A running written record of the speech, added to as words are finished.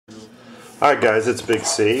Alright guys, it's Big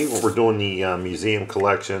C. We're doing the museum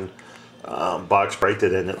collection box break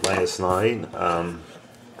that ended last night.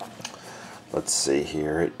 Let's see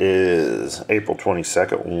here. It is April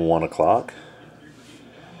 22nd, 1 o'clock.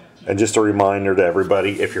 And just a reminder to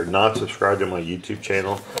everybody, if you're not subscribed to my YouTube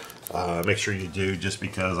channel, make sure you do, just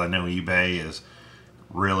because I know eBay is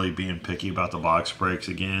really being picky about the box breaks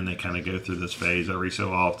again. They kind of go through this phase every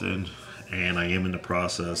so often. And I am in the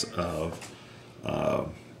process of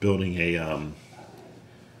building an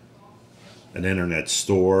internet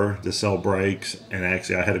store to sell breaks, and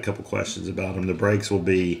actually I had a couple questions about them. The breaks will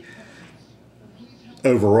be,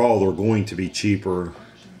 overall they're going to be cheaper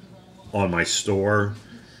on my store,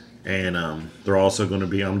 and they're also going to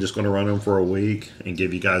be, I'm just going to run them for a week and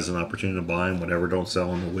give you guys an opportunity to buy them. Whatever don't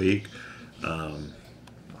sell in a week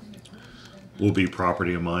will be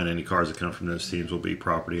property of mine. Any cards that come from those teams will be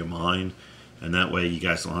property of mine. And that way you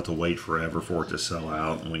guys don't have to wait forever for it to sell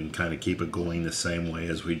out, and we can kind of keep it going the same way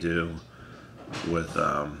as we do with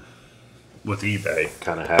eBay.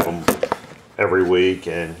 Kind of have them every week,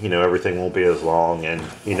 and you know, everything won't be as long, and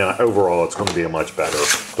you know, overall it's going to be a much better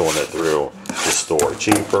doing it through the store,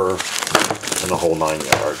 cheaper, and the whole 9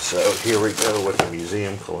 yards. So here we go with the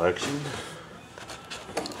museum collection.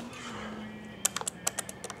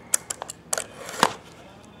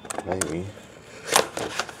 Maybe.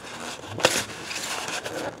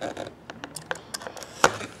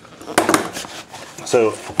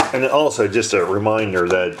 So, and also just a reminder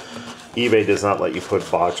that eBay does not let you put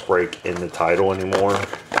box break in the title anymore.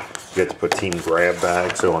 You have to put team grab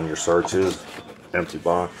bag. So on your searches, empty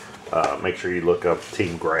box, make sure you look up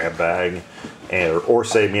team grab bag, and or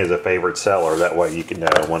save me as a favorite seller. That way you can know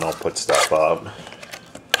when I'll put stuff up.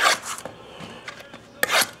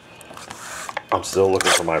 I'm still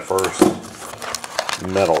looking for my first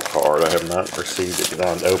metal card. I have not received it. I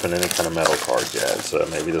haven't opened any kind of metal card yet, so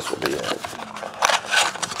maybe this will be it.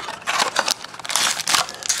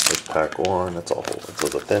 Pack one, that's all. It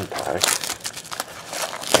was a thin pack.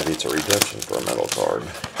 Maybe it's a redemption for a metal card.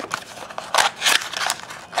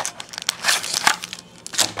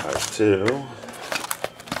 Pack two.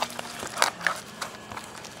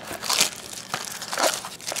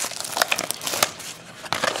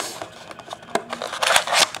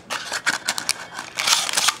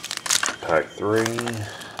 Pack three.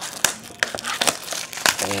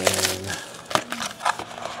 And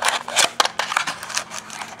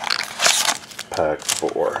pack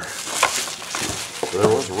four. So there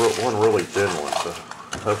was one really thin one, so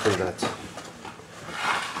hopefully that's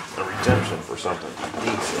a redemption for something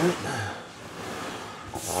decent.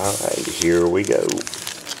 Alright, here we go.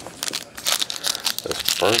 This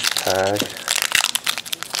first pack.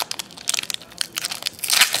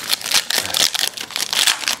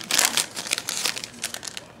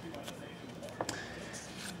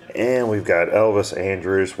 And we've got Elvis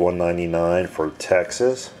Andrus 199 for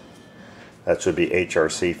Texas. That should be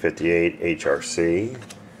HRC 58 HRC.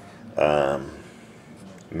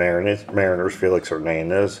 Mariners Felix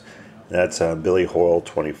Hernandez. That's Billy Hoyle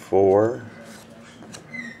 24.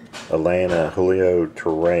 Atlanta Julio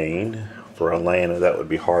Terrain. For Atlanta, that would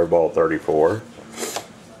be Hardball 34.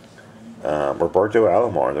 Roberto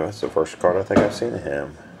Alomar. That's the first card I think I've seen of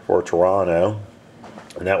him. For Toronto.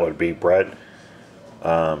 And that would be Brett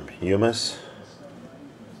Humus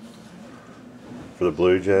for the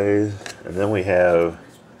Blue Jays. And then we have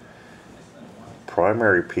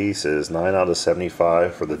primary pieces, 9 out of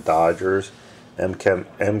 75 for the Dodgers.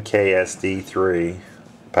 MKSD 3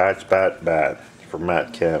 patch bat for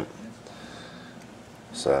Matt Kemp.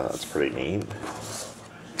 So that's pretty neat.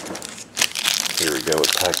 Here we go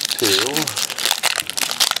with pack two.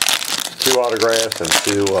 2 autographs and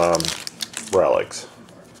 2 relics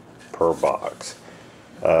per box.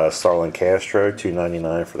 Starlin Castro,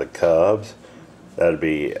 $2.99 for the Cubs. That'd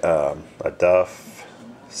be a Duff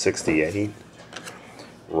 68.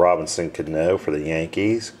 Robinson Cano for the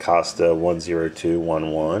Yankees. Costa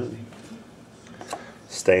 10211.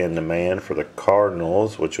 Stan the Man for the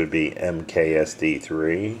Cardinals, which would be MKSD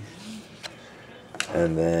 3.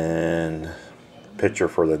 And then pitcher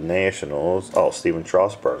for the Nationals. Oh, Steven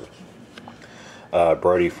Strasburg.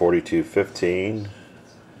 Brody 4215.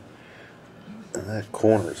 And that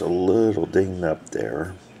corner's a little dinged up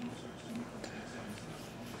there.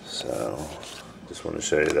 So, just want to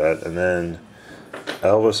show you that. And then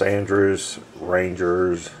Elvis Andrus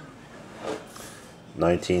Rangers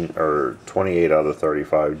 28 out of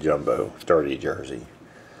 35 jumbo dirty jersey.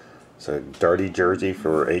 So dirty jersey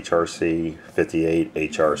for HRC 58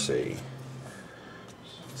 HRC.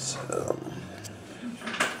 So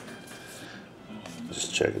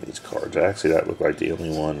just checking these cards. Actually, that looked like the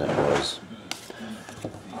only one that was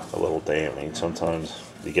a little damage. Sometimes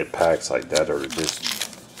you get packs like that that are just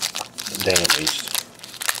damaged.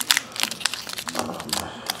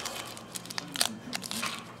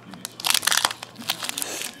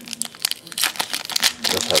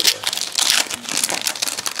 This has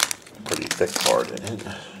a pretty thick card in it.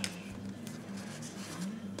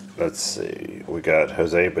 Let's see. We got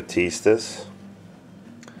Jose Batistas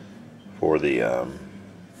for the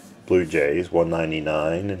Blue Jays,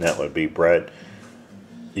 $199, and that would be Brett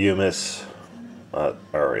Umis. Brett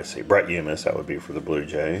Umis, that would be for the Blue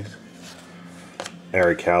Jays.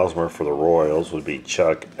 Eric Hosmer for the Royals would be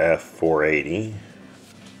Chuck F480.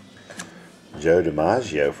 Joe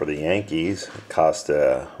DiMaggio for the Yankees,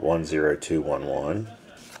 Costa 10211.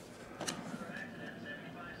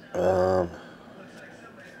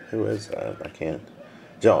 Who is that? I can't.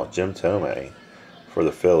 Jim Thome for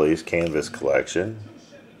the Phillies, Canvas Collection.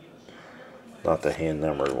 Not the hand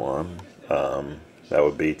numbered one. That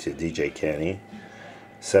would be to DJ Kenny.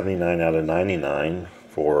 79 out of 99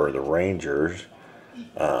 for the Rangers,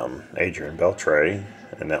 Adrian Beltre,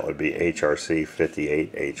 and that would be HRC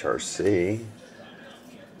 58 HRC.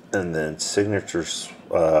 And then signature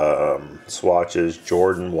swatches,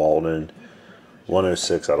 Jordan Walden,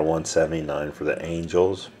 106 out of 179 for the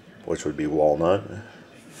Angels, which would be Walnut.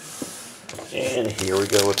 And here we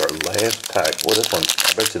go with our last pack. Well, this one,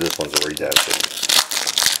 I bet you this one's a redemption.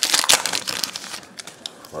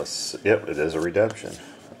 Yep, it is a redemption.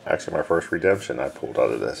 Actually, my first redemption I pulled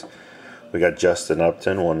out of this. We got Justin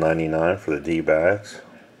Upton, 199 for the D-backs,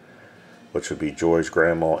 which would be George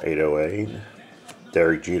Grandma, 808.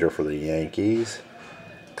 Derek Jeter for the Yankees,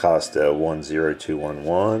 Costa,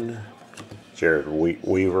 10211. Jared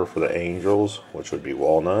Weaver for the Angels, which would be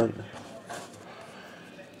Walnut.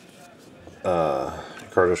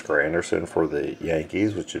 Curtis Granderson for the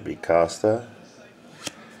Yankees, which would be Costa.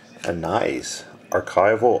 A nice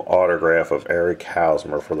archival autograph of Eric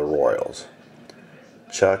Hosmer for the Royals,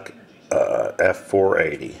 Chuck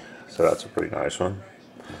F480. So that's a pretty nice one.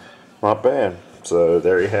 Not bad. So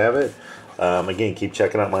there you have it. Again, keep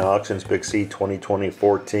checking out my auctions, Big C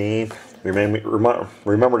 2020-14.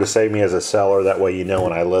 Remember to save me as a seller. That way you know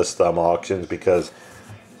when I list auctions, because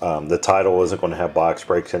the title isn't going to have box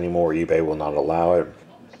breaks anymore. eBay will not allow it.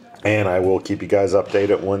 And I will keep you guys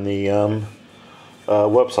updated when the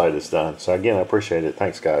website is done. So again, I appreciate it.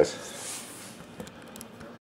 Thanks, guys.